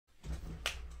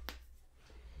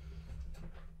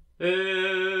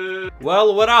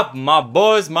Well, what up, my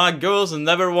boys, my girls, and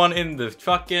everyone in the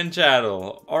fucking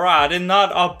channel. Alright, I did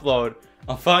not upload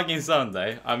on fucking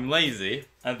Sunday. I'm lazy.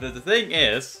 And the thing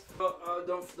is...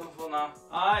 don't fall now.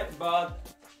 I bought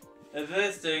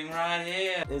this thing right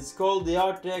here. It's called the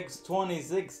RTX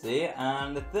 2060.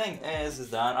 And the thing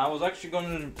is that I was actually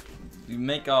going to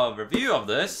make a review of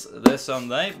this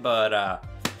Sunday. But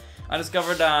I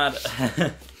discovered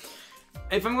that...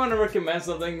 if I'm going to recommend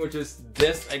something which is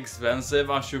this expensive,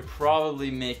 I should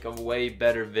probably make a way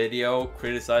better video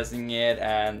criticizing it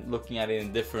and looking at it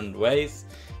in different ways.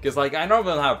 Because like, I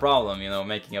normally don't have a problem, you know,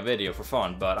 making a video for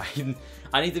fun, but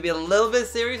I need to be a little bit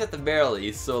serious at the very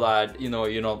least so that, you know,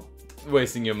 you're not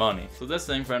wasting your money. So this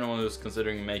thing, for anyone who's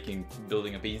considering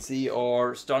building a PC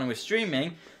or starting with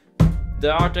streaming, the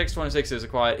RTX 2060 is a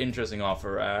quite interesting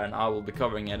offer, and I will be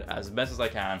covering it as best as I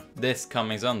can this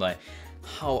coming Sunday.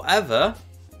 However,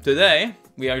 today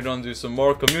we are going to do some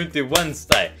more Community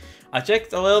Wednesday. I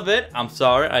checked a little bit. I'm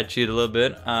sorry, I cheated a little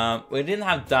bit. We didn't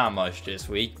have that much this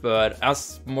week, but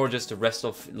that's more just the rest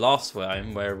of last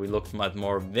time where we looked at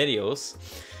more videos.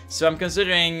 So I'm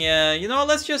considering, you know,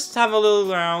 let's just have a little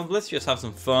round. Let's just have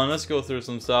some fun. Let's go through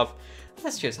some stuff.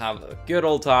 Let's just have a good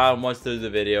old time, watch through the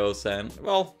videos, and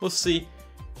well, we'll see.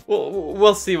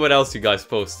 We'll see what else you guys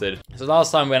posted. So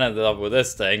last time we ended up with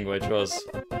this thing, which was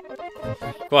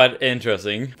quite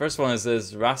interesting. First one is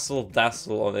this Razzle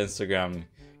Dazzle on Instagram.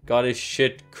 Got his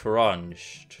shit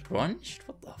crunched. Crunched?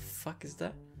 What the fuck is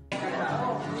that?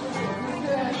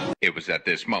 It was at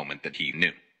this moment that he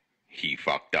knew. He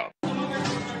fucked up.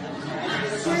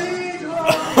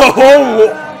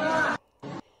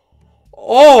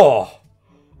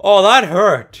 Oh, that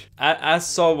hurt. As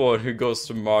someone who goes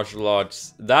to martial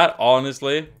arts, that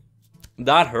honestly,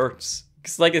 that hurts.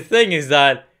 Cause like the thing is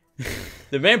that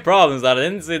the main problem is that I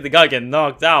didn't see the guy get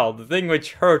knocked out. The thing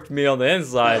which hurt me on the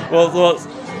inside was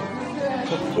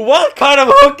what kind of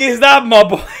hook is that, my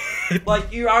boy?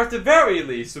 Like, you are at the very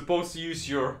least supposed to use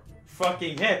your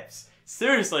fucking hips.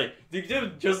 Seriously, the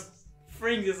dude just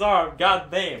frings his arm,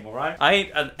 goddamn, alright? I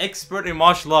ain't an expert in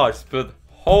martial arts, but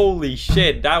holy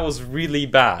shit, that was really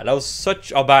bad. That was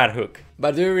such a bad hook.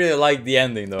 But I do really like the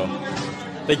ending though.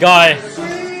 The guy...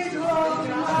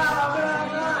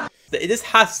 This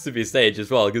has to be staged as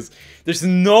well, because there's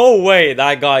no way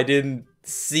that guy didn't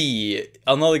see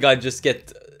another guy just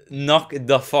get knocked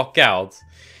the fuck out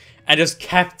and just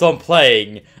kept on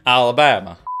playing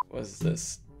Alabama. What is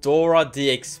this? Dora the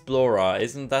Explorer.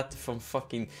 Isn't that from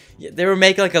fucking... Yeah, they were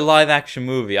making like a live action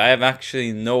movie. I have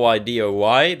actually no idea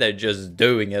why. They're just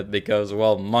doing it because,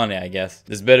 well, money, I guess.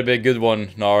 This better be a good one,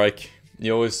 Narek.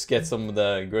 You always get some of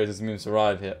the greatest memes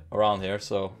around here,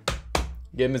 so...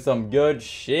 give me some good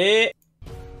shit.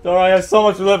 Dora, you have so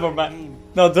much to live for, man.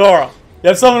 No, Dora. You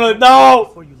have so much to...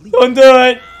 No! Don't do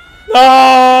it! No!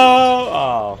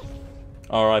 Oh.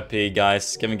 R.I.P.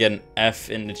 guys. Can we get an F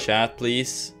in the chat,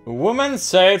 please? Woman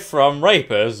saved from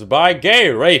rapist by gay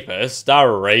rapist that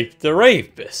raped the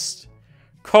rapist.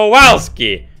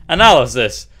 Kowalski.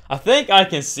 Analysis. I think I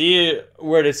can see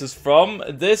where this is from.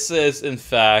 This is, in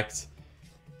fact...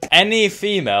 any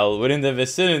female within the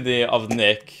vicinity of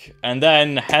Nick, and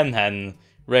then Hen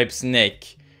rapes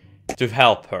Nick to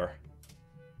help her.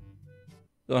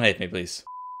 Don't hate me, please.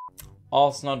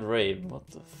 All's not rape. What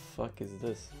the fuck is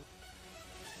this?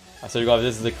 I swear to God,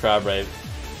 this is the crab rape.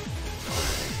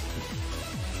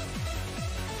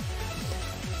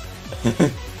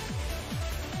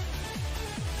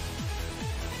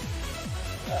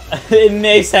 It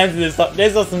makes sense.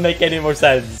 This doesn't make any more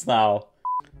sense now.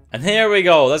 And here we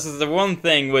go. This is the one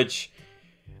thing which,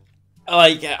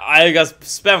 like, I got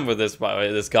spammed with this, by the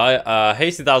way. This guy,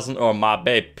 Hasty1000 or my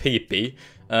babe PP,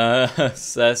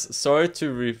 says sorry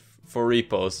for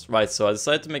repost. Right, so I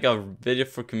decided to make a video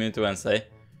for Community Wednesday.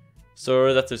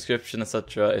 Sorry that the description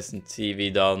etc. isn't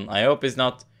TV done. I hope it's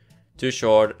not too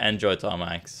short. Enjoy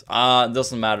Tomax.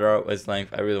 Doesn't matter its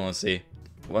length. I really want to see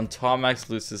when Tomax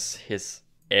loses his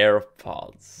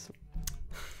AirPods.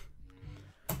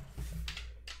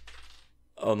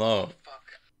 Oh no.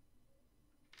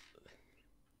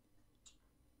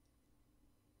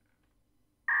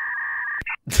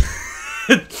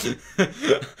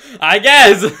 I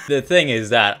guess the thing is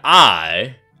that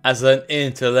I, as an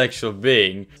intellectual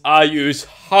being, I use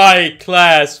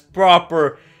high-class,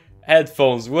 proper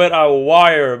headphones with a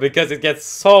wire because it gets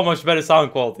so much better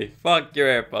sound quality. Fuck your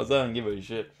AirPods, I don't give a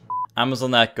shit.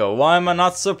 Amazon Echo. Why am I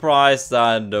not surprised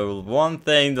that the one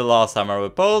thing the last time I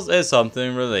would post is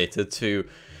something related to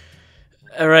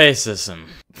racism?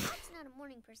 He's not a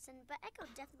morning person, but Echo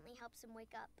definitely helps him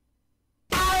wake up.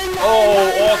 Oh,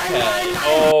 okay.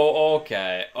 Oh,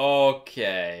 okay.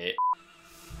 Okay.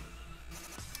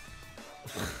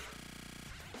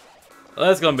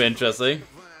 That's gonna be interesting.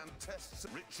 Van tests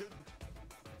Richard.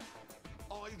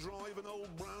 I drive an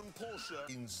old brown Porsche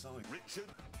inside Richard.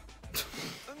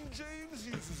 And James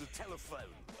uses a telephone.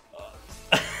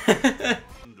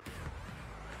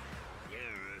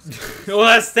 Oh,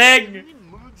 that's Sting!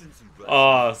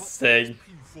 Oh, Sting.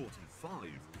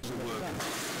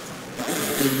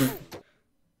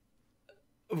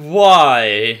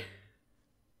 Why?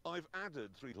 I've added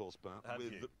 3 horsepower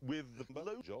with the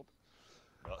blowjob.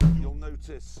 You'll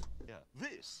notice,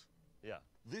 this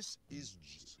is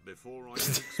just before I.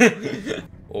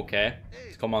 Okay,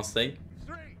 come on, Sting.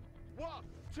 3, 1,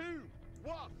 2,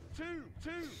 1, 2,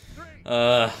 2, 3.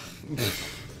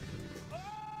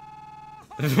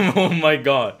 Oh my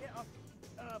god.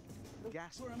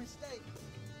 Gas or a mistake.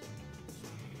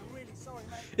 I'm really sorry,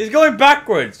 mate. He's going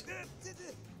backwards.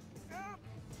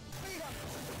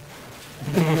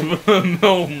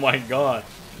 Oh my god.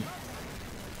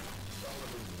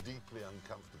 Deeply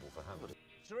uncomfortable for handling.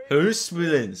 Who's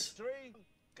Smulins? 3,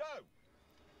 go.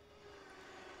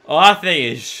 Oh, I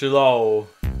think it's slow.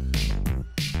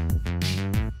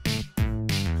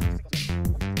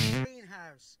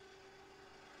 Greenhouse.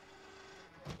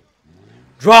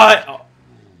 Dry. Oh.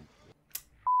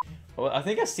 Well, I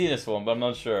think I've seen this one, but I'm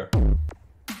not sure.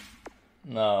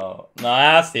 No, I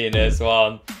have seen this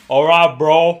one. Alright,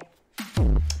 bro.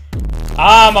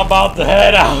 I'm about to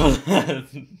head out.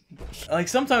 Like,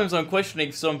 sometimes I'm questioning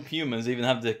if some humans even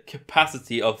have the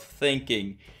capacity of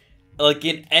thinking, like,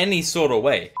 in any sort of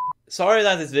way. Sorry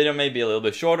that this video may be a little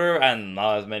bit shorter and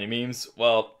not as many memes.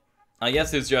 Well, I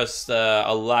guess it's just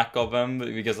a lack of them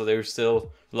because they're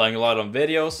still relying a lot on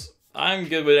videos. I'm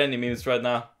good with any memes right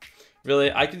now.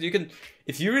 Really, you can,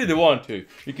 if you really want to,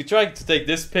 you could try to take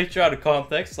this picture out of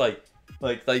context, like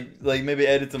maybe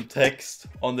edit some text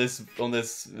on this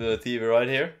TV right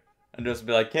here, and just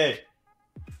be like, hey,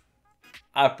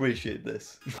 I appreciate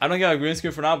this. I don't got a green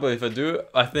screen for now, but if I do,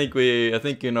 I think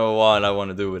you know what I want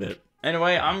to do with it.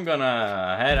 Anyway, I'm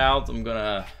gonna head out. I'm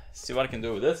gonna see what I can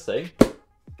do with this thing.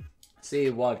 See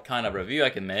what kind of review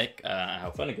I can make,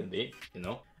 how fun it can be, you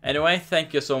know. Anyway,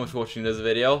 thank you so much for watching this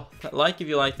video. Like if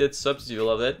you liked it, subs if you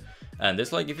loved it, and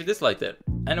dislike if you disliked it.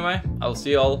 Anyway, I'll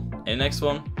see you all in the next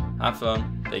one. Have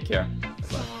fun, take care,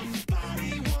 bye.